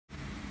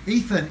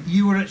Ethan,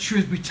 you were at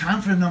Shrewsbury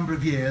Town for a number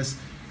of years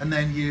and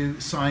then you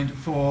signed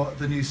for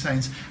the New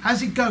Saints.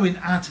 How's it going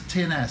at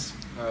TNS?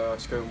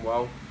 It's going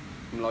well.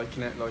 I'm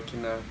liking it,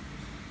 liking the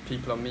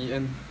people I'm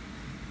meeting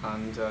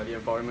and the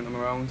environment I'm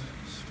around.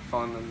 It's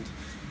fun and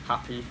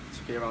happy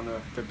to be around the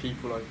good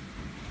people.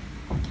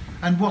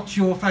 And what's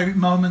your favourite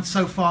moment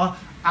so far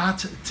at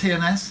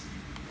TNS?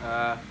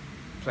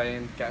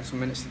 Playing, getting some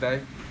minutes today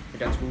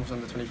against Wolves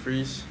under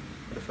 23s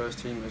with the first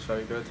team. It was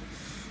very good.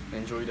 I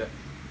enjoyed it.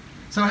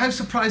 So how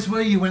surprised were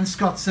you when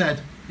Scott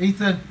said,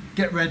 Ethan,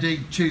 get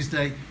ready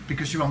Tuesday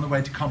because you're on the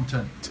way to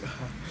Compton?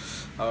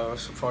 I was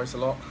surprised a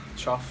lot,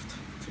 chuffed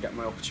to get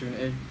my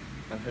opportunity,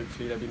 and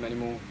hopefully there'll be many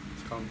more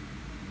to come.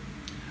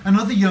 And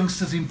other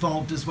youngsters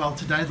involved as well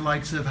today, the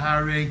likes of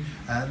Harry,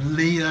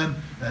 Liam,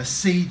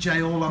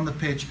 CJ, all on the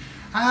pitch.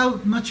 How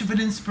much of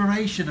an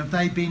inspiration have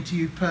they been to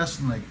you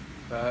personally?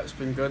 It's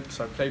been good because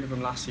I played with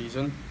them last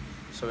season,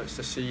 so it's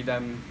to see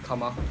them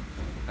come up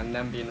and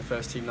them be in the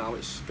first team now.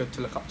 It's good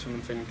to look up to them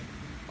and think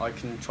I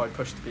can try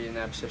push to be in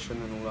their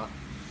position and all that.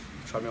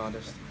 Try my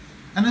hardest.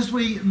 And as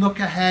we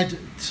look ahead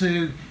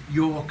to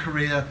your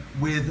career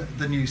with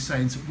the New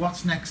Saints,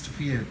 what's next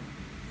for you?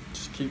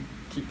 Just keep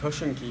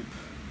pushing, keep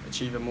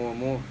achieving more and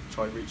more.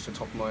 Try to reach the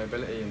top of my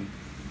ability and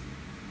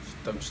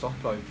don't stop.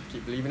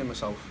 Keep believing in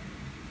myself.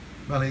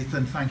 Well,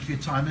 Ethan, thank you for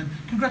your time and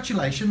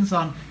congratulations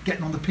on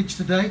getting on the pitch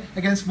today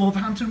against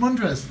Wolverhampton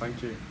Wanderers.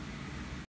 Thank you.